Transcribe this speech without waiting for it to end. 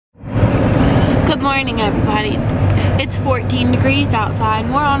Good morning, everybody. It's 14 degrees outside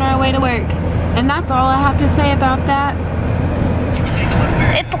and we're on our way to work. And that's all I have to say about that.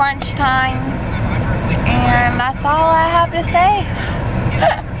 It's lunchtime and that's all I have to say.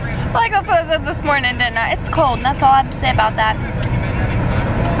 Like that's what I said this morning, didn't I? It's cold and that's all I have to say about that.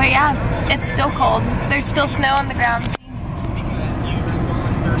 But yeah, it's still cold. There's still snow on the ground.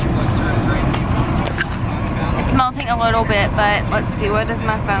 It's melting a little bit, but let's see, what does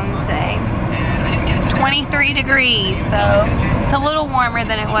my phone say? 23 degrees, so it's a little warmer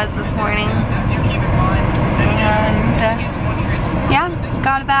than it was this morning. And yeah,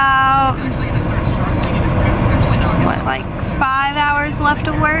 got about, what, like 5 hours left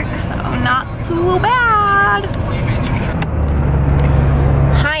of work, so not too bad.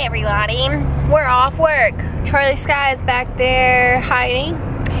 Hi everybody, we're off work. CharlieSkyy is back there hiding,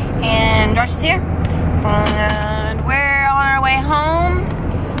 and Josh is here. And we're on our way home,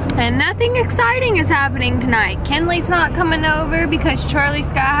 and nothing exciting is happening tonight. Kinley's not coming over because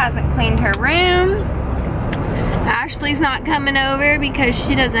CharlieSkyy hasn't cleaned her room. Ashley's not coming over because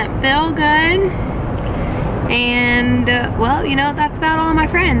she doesn't feel good. And, well, you know, that's about all my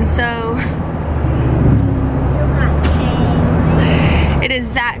friends, so. It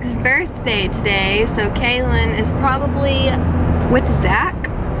is Zach's birthday today, so Kaylin is probably with Zach.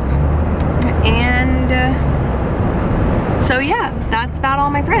 And so yeah, that's about all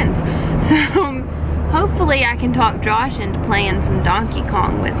my friends. So hopefully I can talk Josh into playing some Donkey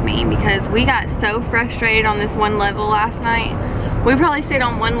Kong with me, because we got so frustrated on this one level last night. We probably stayed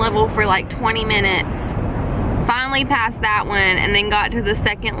on one level for like 20 minutes. Finally passed that one and then got to the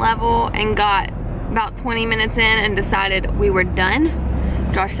second level and got about 20 minutes in and decided we were done.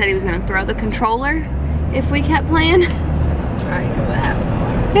 Josh said he was gonna throw the controller if we kept playing. I ain't go that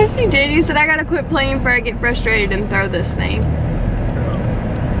far. Yes, you did. You said I gotta quit playing before I get frustrated and throw this thing.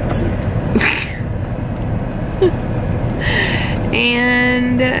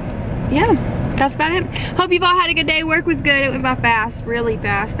 And yeah, that's about it. Hope you've all had a good day. Work was good. It went by fast, really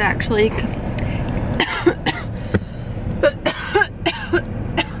fast actually.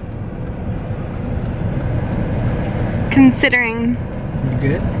 Considering. You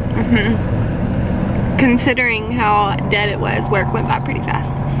good? Considering how dead it was, work went by pretty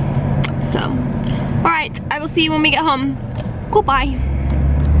fast. So, alright, I will see you when we get home. Goodbye.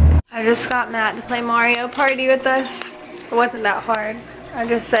 I just got Matt to play Mario Party with us. It wasn't that hard. I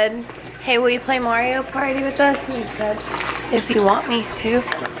just said, hey, will you play Mario Party with us? And he said, if you want me to.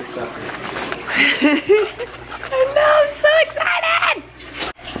 I know, I'm so excited!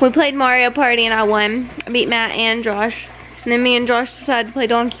 We played Mario Party and I won. I beat Matt and Josh. And then me and Josh decided to play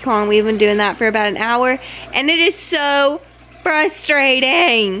Donkey Kong. We've been doing that for about an hour. And it is so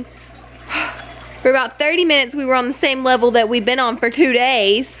frustrating. For about 30 minutes we were on the same level that we've been on for 2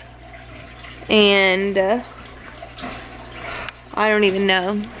 days. And I don't even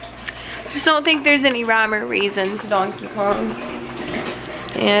know. Just don't think there's any rhyme or reason to Donkey Kong.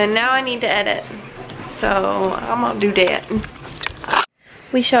 And now I need to edit. So I'm gonna do that.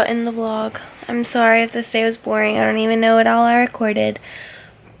 We shall end the vlog. I'm sorry if this day was boring. I don't even know what all I recorded.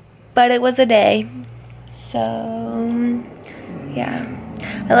 But it was a day. So, yeah.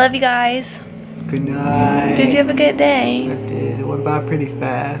 I love you guys. Good night. Did you have a good day? I did. It went by pretty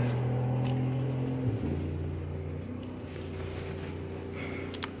fast.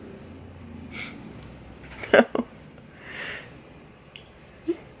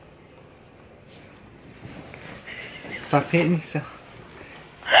 Stop hitting yourself.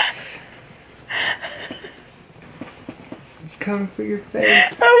 It's coming for your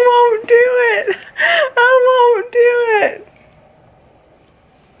face. I won't do it. I won't do it.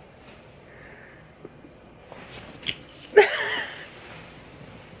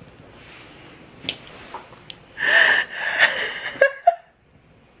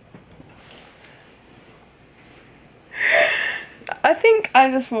 I think I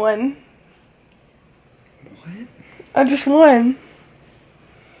just won. What? I just won.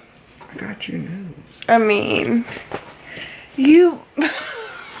 I got your nose. I mean, you.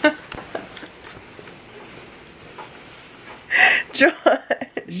 Josh.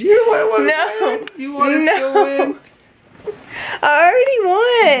 You want to No. win? You want us to win? I already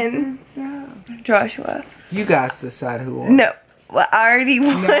won. No. Joshua. You guys decide who won. No. Well, I already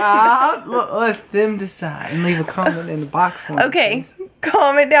won. Nah, let them decide and leave a comment in the box for me. Okay. Please.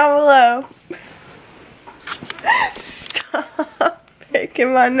 Comment down below. Stop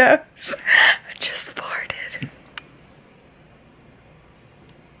picking my nose. I just farted.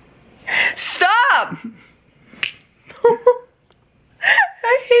 Stop!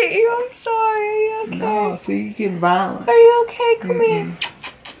 I hate you. I'm sorry. Are you okay? No, see, you get violent. Are you okay? Come here.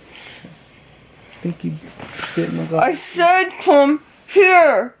 think you bit my I glove. said, come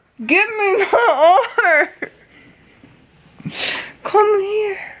here. Give me my arm. Come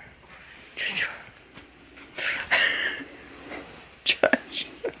here. Josh.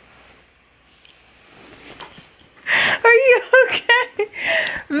 Are you okay?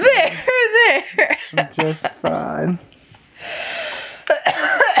 There. I'm just fine.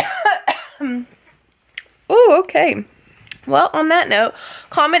 Oh, okay. Well, on that note,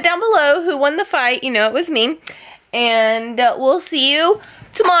 comment down below who won the fight. You know it was me. And we'll see you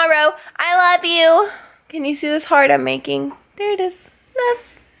tomorrow. I love you. Can you see this heart I'm making? There it is. Love.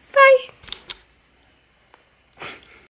 Bye.